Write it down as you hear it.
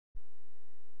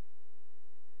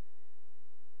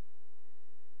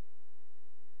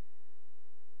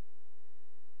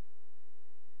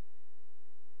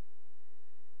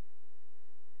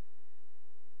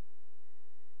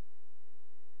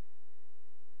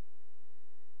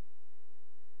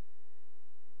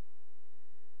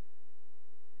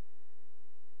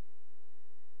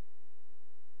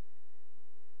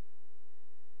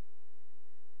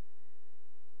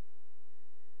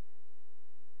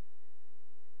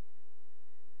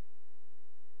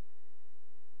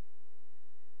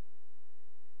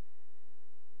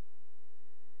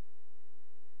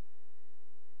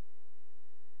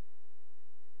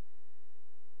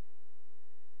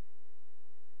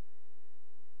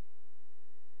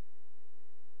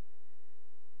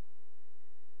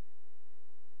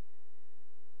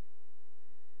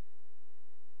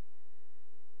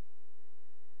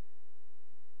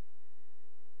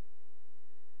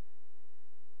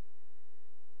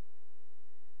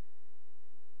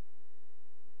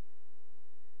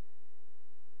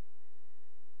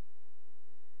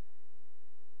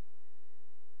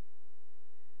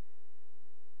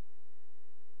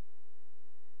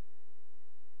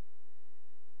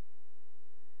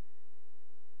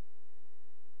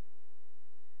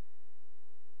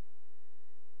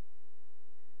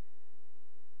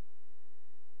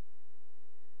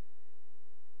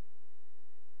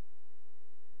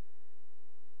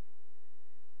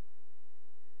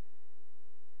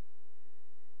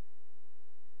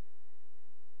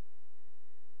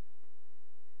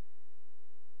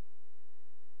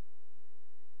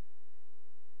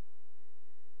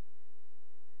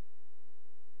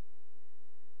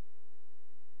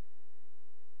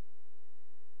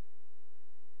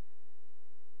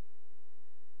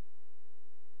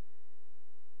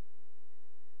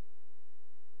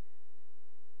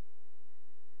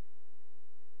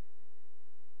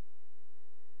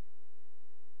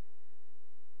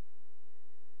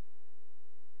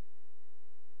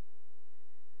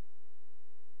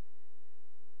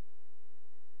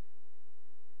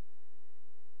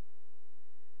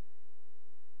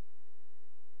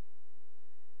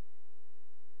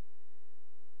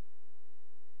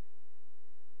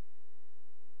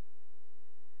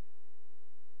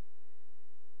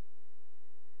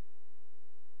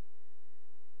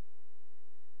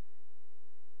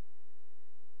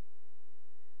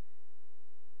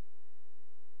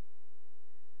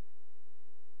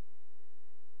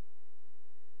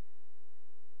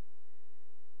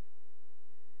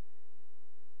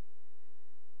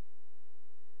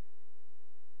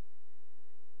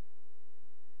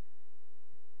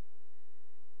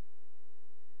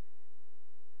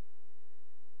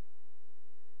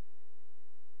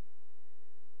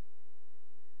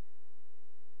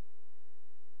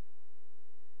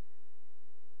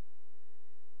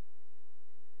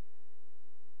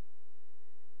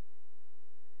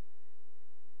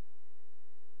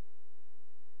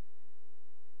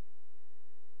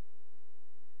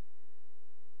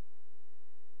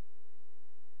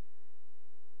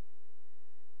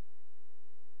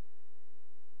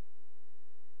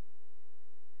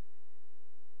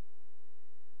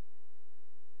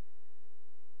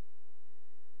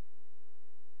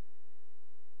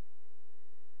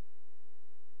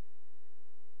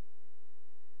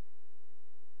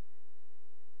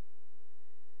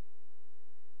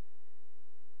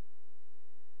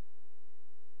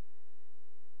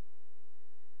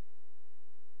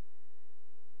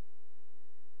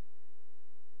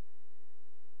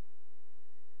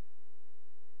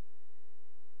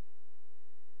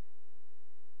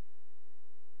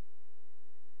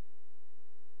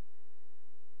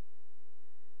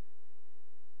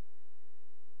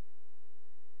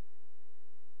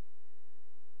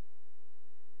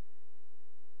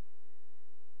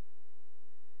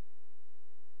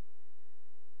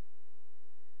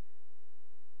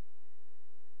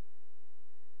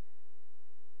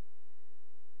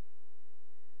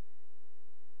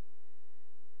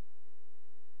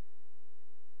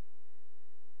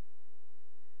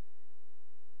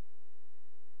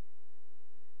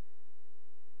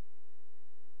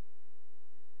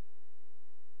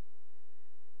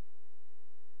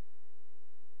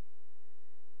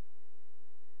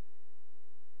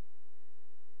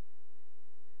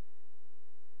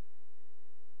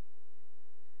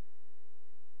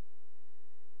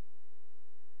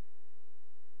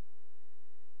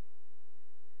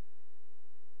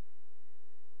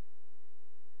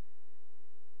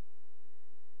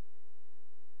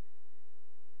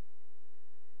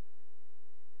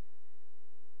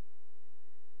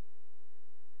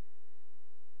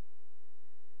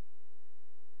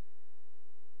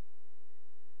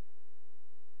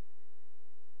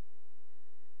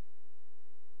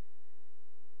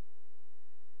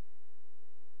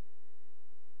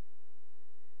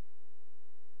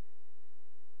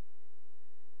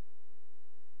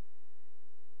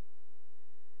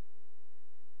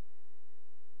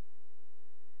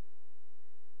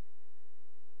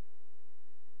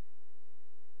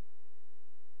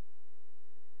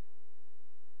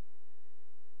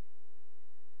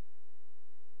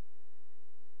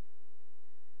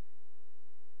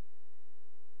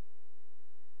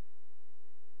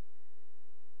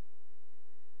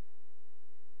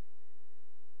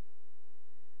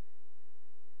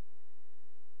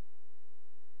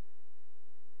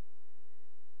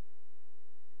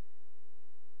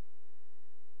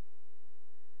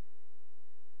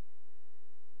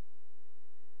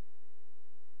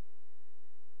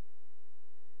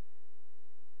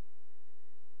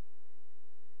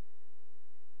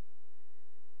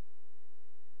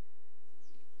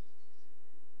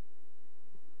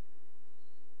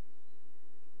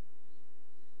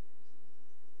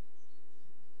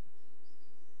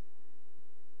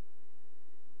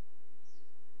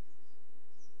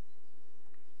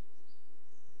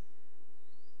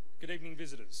Good evening,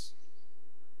 visitors.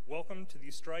 Welcome to the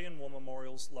Australian War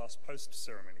Memorial's last post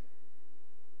ceremony.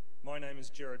 My name is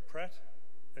Gerard Pratt,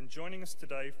 and joining us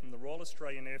today from the Royal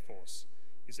Australian Air Force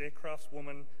is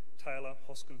aircraftswoman Taylor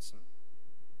Hoskinson.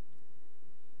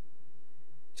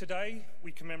 Today,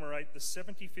 we commemorate the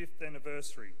 75th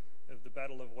anniversary of the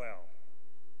Battle of Wau.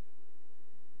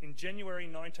 In January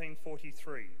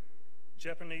 1943,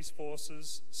 Japanese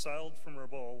forces sailed from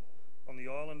Rabaul on the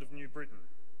island of New Britain,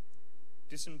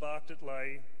 disembarked at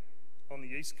Lae on the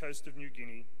east coast of New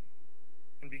Guinea,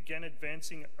 and began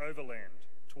advancing overland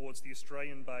towards the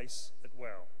Australian base at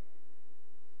Wau.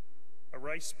 A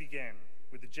race began,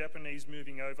 with the Japanese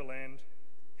moving overland,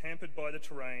 hampered by the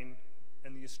terrain,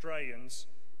 and the Australians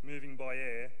moving by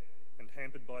air and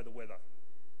hampered by the weather.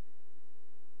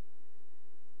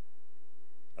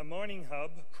 A mining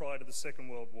hub prior to the Second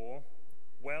World War,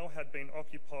 Wau had been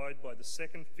occupied by the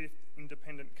 2nd 5th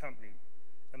Independent Company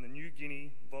and the New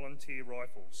Guinea Volunteer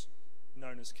Rifles,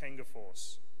 known as Kanga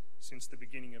Force, since the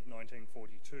beginning of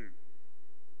 1942.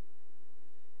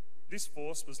 This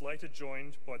force was later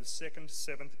joined by the 2nd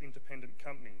 7th Independent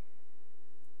Company.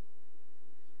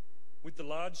 With the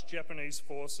large Japanese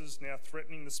forces now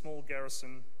threatening the small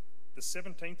garrison, the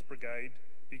 17th Brigade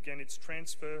began its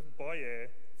transfer by air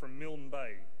from Milne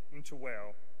Bay into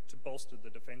Wau to bolster the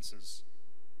defences.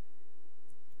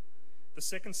 The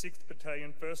 2nd 6th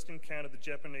Battalion first encountered the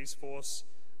Japanese force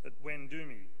at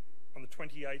Wendumi on the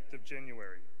 28th of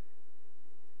January.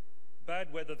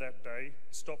 Bad weather that day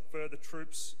stopped further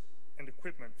troops and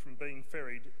equipment from being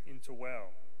ferried into Wau.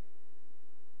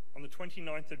 On the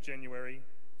 29th of January,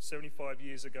 75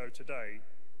 years ago today,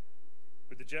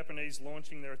 with the Japanese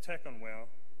launching their attack on Wau,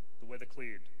 the weather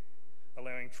cleared,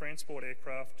 allowing transport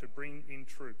aircraft to bring in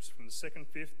troops from the 2nd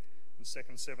 5th and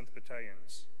 2nd 7th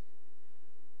Battalions.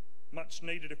 Much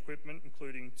needed equipment,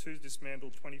 including 2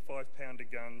 dismantled 25-pounder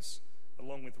guns,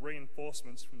 along with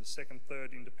reinforcements from the 2nd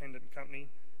 3rd Independent Company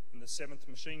and the 7th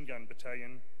Machine Gun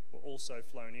Battalion, were also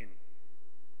flown in.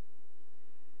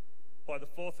 By the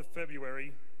 4th of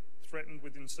February, threatened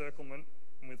with encirclement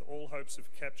and with all hopes of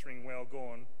capturing Wau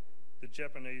gone, the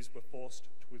Japanese were forced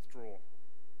to withdraw.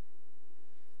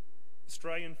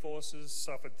 Australian forces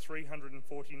suffered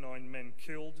 349 men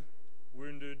killed,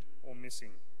 wounded or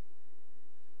missing.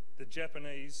 The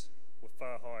Japanese were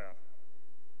far higher,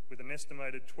 with an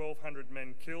estimated 1,200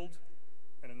 men killed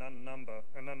and an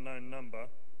unknown number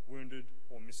wounded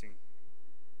or missing.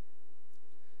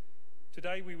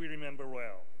 Today we remember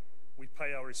Wau. We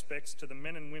pay our respects to the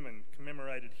men and women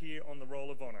commemorated here on the Roll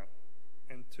of Honour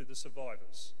and to the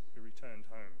survivors who returned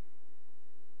home.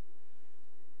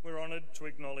 We're honoured to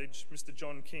acknowledge Mr.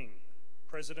 John King,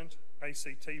 President,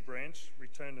 ACT Branch,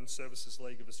 Returned and Services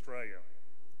League of Australia.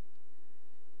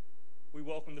 We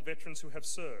welcome the veterans who have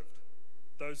served,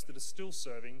 those that are still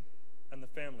serving, and the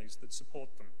families that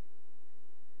support them.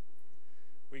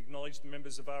 We acknowledge the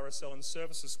members of RSL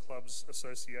Services Clubs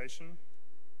Association,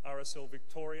 RSL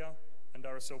Victoria, and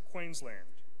RSL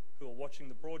Queensland, who are watching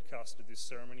the broadcast of this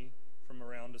ceremony from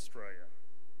around Australia.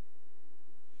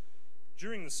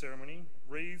 During the ceremony,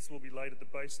 wreaths will be laid at the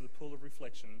base of the Pool of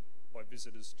Reflection by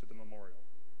visitors to the memorial.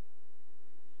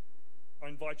 I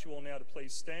invite you all now to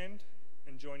please stand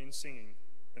and join in singing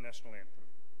the National Anthem.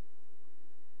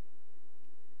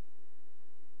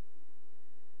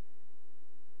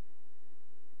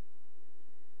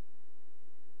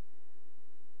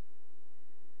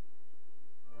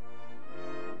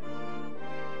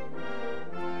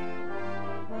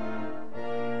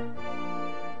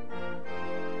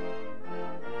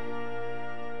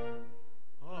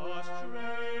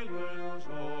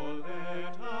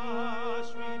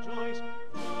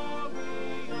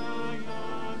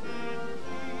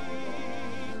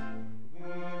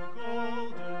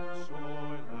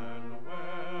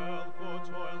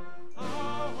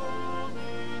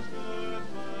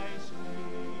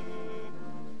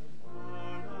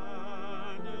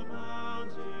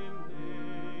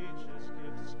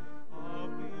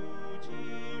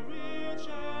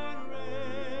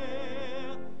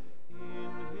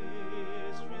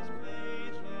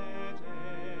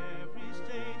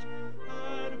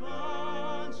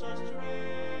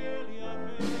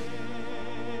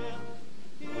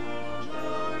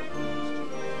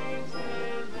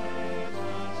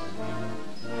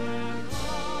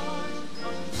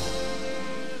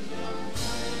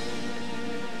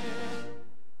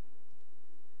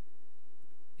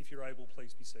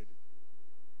 Please be seated.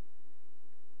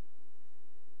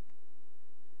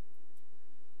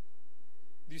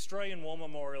 The Australian War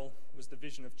Memorial was the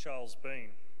vision of Charles Bean,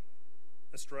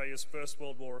 Australia's First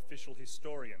World War official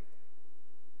historian.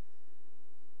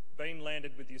 Bean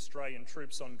landed with the Australian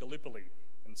troops on Gallipoli,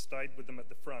 a and stayed with them at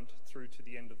the front through to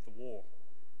the end of the war.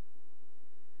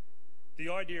 The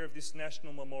idea of this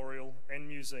national memorial and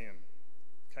museum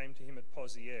came to him at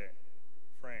Pozières,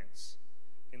 France,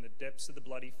 in the depths of the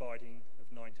bloody fighting of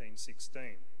 1916.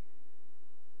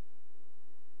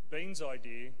 Bean's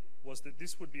idea was that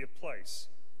this would be a place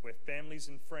where families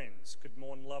and friends could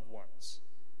mourn loved ones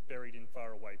buried in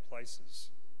faraway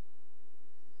places.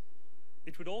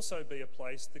 It would also be a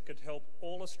place that could help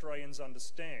all Australians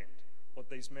understand what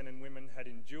these men and women had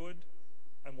endured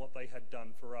and what they had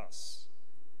done for us.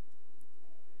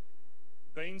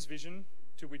 Bean's vision,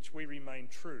 to which we remain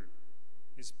true,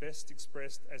 is best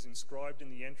expressed as inscribed in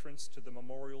the entrance to the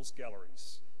memorial's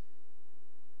galleries.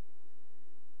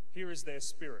 Here is their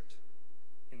spirit,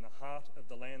 in the heart of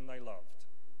the land they loved,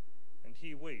 and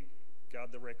here we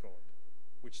guard the record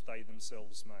which they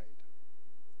themselves made.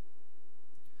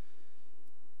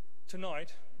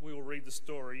 Tonight, we will read the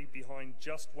story behind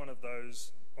just one of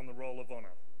those on the Roll of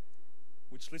Honour,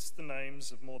 which lists the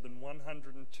names of more than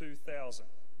 102,000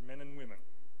 men and women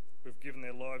who have given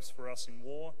their lives for us in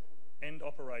war and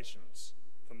operations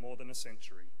for more than a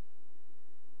century.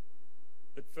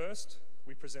 But first,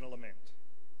 we present a lament,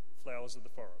 Flowers of the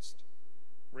Forest.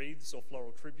 Wreaths or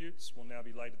floral tributes will now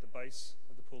be laid at the base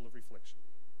of the pool of reflection.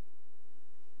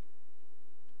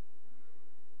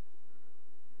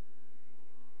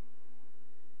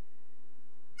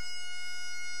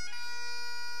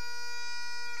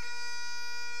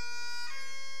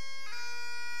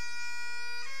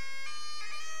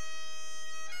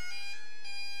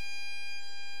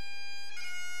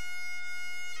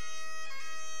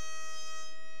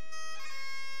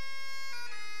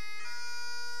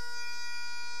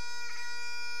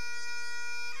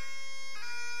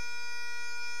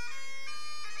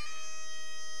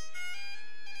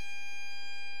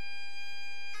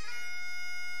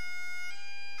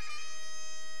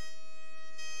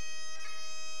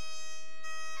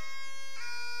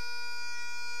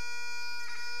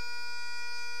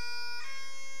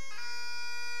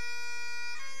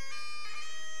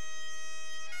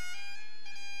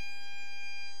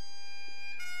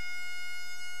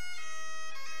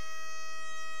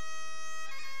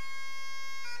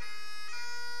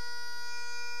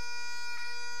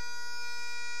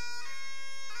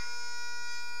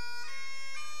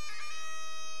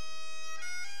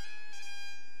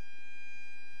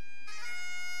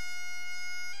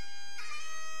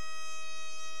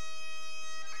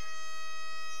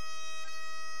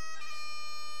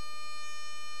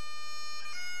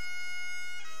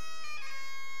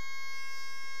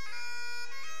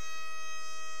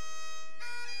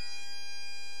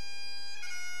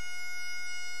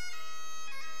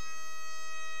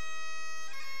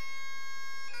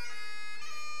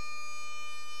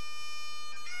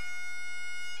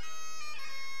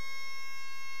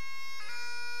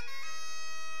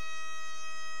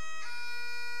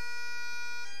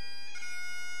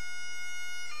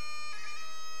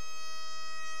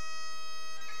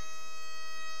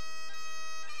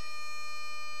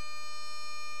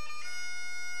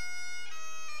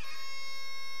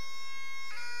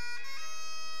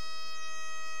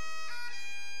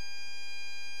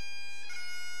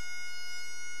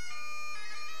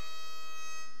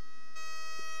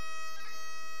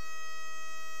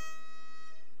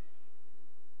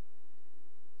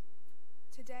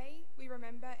 Today, we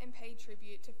remember and pay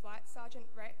tribute to Flight Sergeant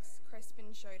Rex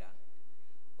Crispin Schodde.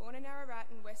 Born in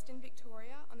Ararat in Western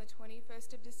Victoria on the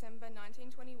 21st of December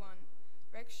 1921,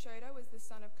 Rex Schodde was the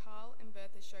son of Carl and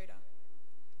Bertha Schodde.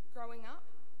 Growing up,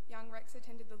 young Rex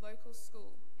attended the local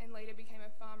school and later became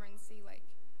a farmer in Sea Lake,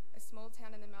 a small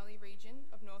town in the Mallee region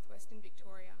of northwestern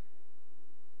Victoria.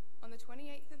 On the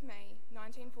 28th of May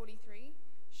 1943,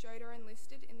 Schodde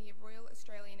enlisted in the Royal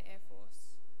Australian Air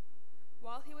Force.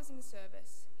 While he was in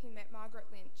service, he met Margaret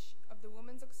Lynch of the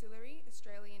Women's Auxiliary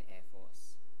Australian Air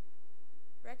Force.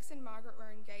 Rex and Margaret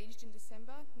were engaged in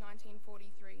December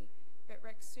 1943, but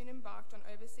Rex soon embarked on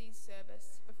overseas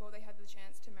service before they had the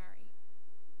chance to marry.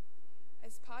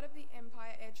 As part of the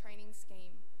Empire Air Training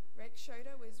Scheme, Rex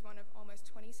Schodde was one of almost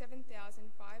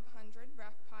 27,500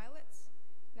 RAF pilots,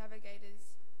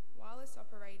 navigators, wireless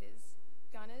operators,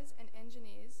 gunners and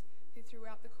engineers who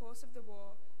throughout the course of the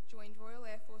war joined Royal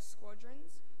Air Force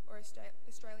squadrons or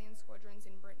Australian squadrons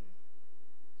in Britain.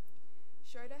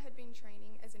 Schodde had been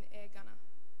training as an air gunner.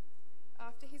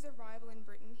 After his arrival in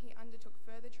Britain, he undertook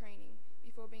further training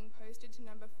before being posted to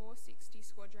number 460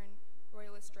 Squadron,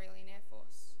 Royal Australian Air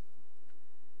Force.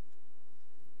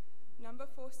 Number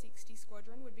 460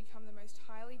 Squadron would become the most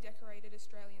highly decorated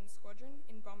Australian squadron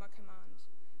in Bomber Command,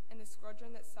 and the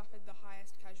squadron that suffered the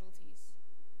highest casualties.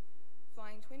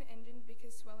 Flying twin-engined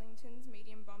Vickers Swellington's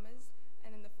medium bombers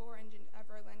and in the 4-engined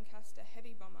Avro Lancaster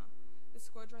heavy bomber, the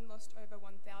squadron lost over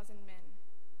 1,000 men,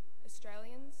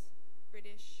 Australians,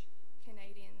 British,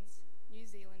 Canadians, New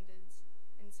Zealanders,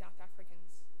 and South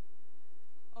Africans.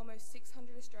 Almost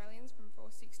 600 Australians from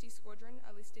 460 Squadron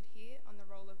are listed here on the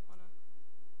Roll of Honour.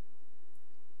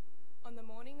 On the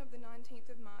morning of the 19th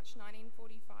of March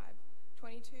 1945,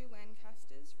 22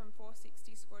 Lancasters from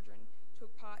 460 Squadron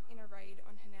took part in a raid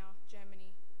on Hanau,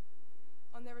 Germany.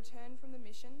 On their return from the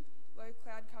mission, low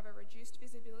cloud cover reduced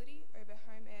visibility over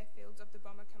home airfields of the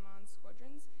Bomber Command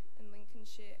Squadrons in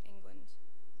Lincolnshire, England.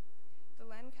 The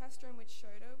Lancaster in which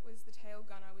Schodde was the tail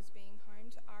gunner was being home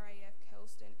to RAF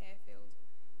Kelston Airfield,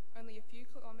 only a few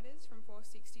kilometres from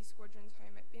 460 Squadron's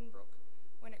home at Binbrook,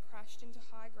 when it crashed into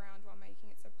high ground while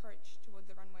making its approach toward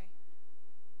the runway.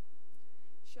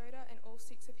 Schodde and all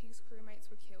 6 of his crewmates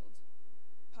were killed: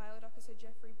 Pilot Officer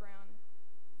Geoffrey Brown,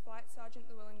 Flight Sergeant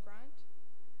Llewellyn Grant,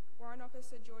 Warrant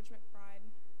Officer George McBride,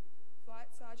 Flight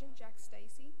Sergeant Jack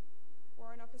Stacey,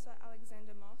 Warrant Officer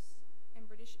Alexander Moss, and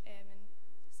British Airman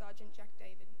Sergeant Jack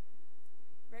David.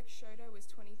 Rex Schodde was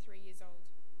 23 years old.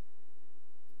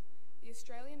 The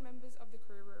Australian members of the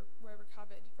crew were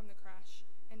recovered from the crash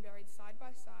and buried side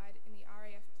by side in the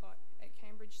RAF plot at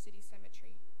Cambridge City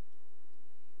Cemetery.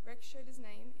 Rex Schodde's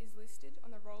name is listed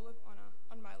on the Roll of Honour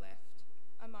on my left,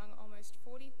 among almost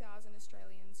 40,000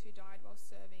 Australians who died while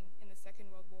serving in the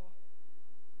Second World War.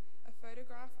 A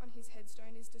photograph on his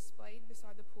headstone is displayed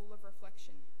beside the pool of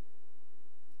reflection.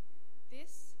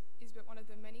 This is but one of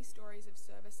the many stories of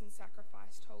service and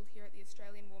sacrifice told here at the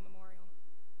Australian War Memorial.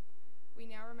 We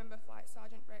now remember Flight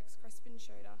Sergeant Rex Crispin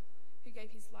Schodde, who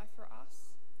gave his life for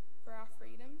us, for our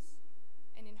freedoms,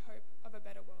 and in hope of a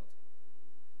better world.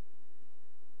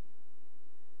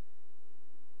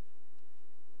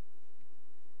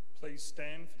 Please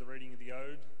stand for the reading of the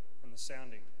Ode and the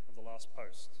sounding of the last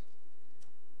post.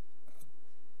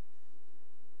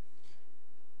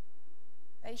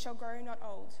 They shall grow not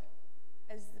old,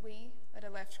 as we that are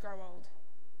left grow old.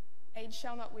 Age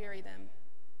shall not weary them,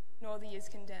 nor the years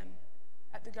condemn.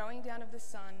 At the going down of the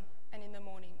sun and in the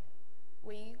morning,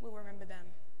 we will remember them.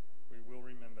 We will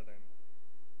remember them.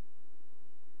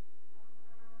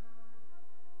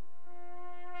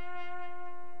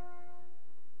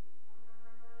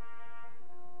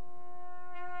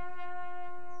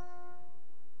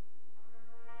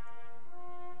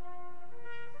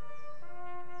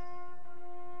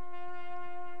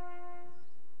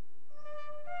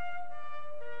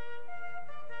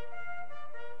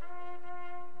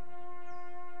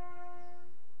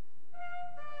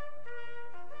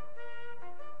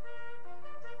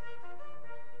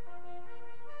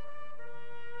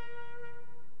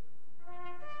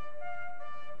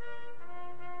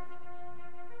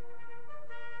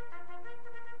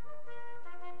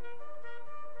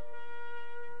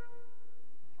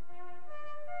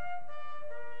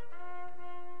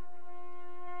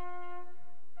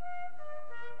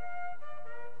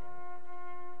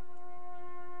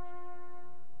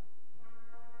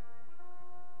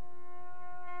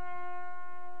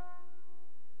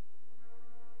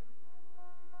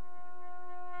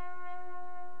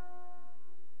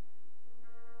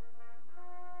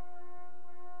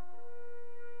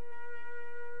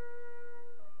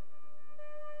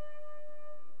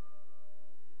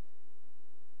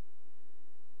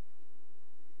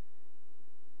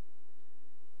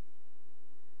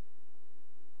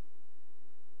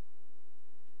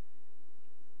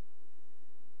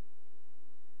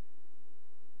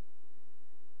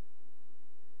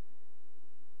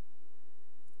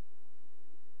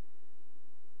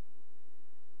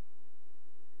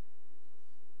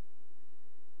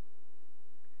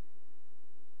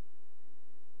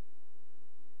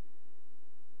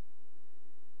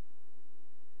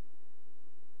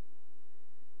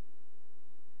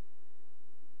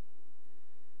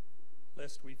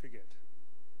 Lest we forget.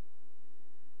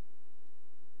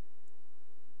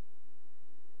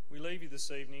 We leave you this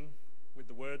evening with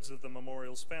the words of the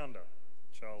memorial's founder,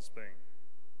 Charles Bean.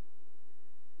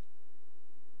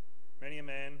 Many a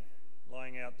man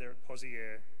lying out there at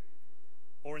Pozieres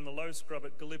or in the low scrub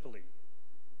at Gallipoli,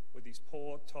 with his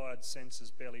poor, tired senses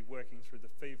barely working through the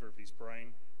fever of his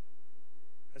brain,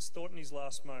 has thought in his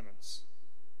last moments,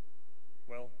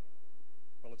 well,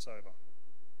 it's over.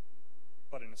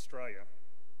 But in Australia,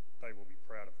 they will be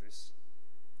proud of this.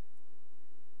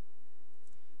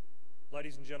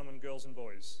 Ladies and gentlemen, girls and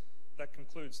boys, that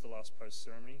concludes the last post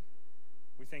ceremony.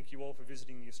 We thank you all for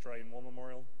visiting the Australian War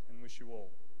Memorial and wish you all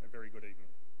a very good evening.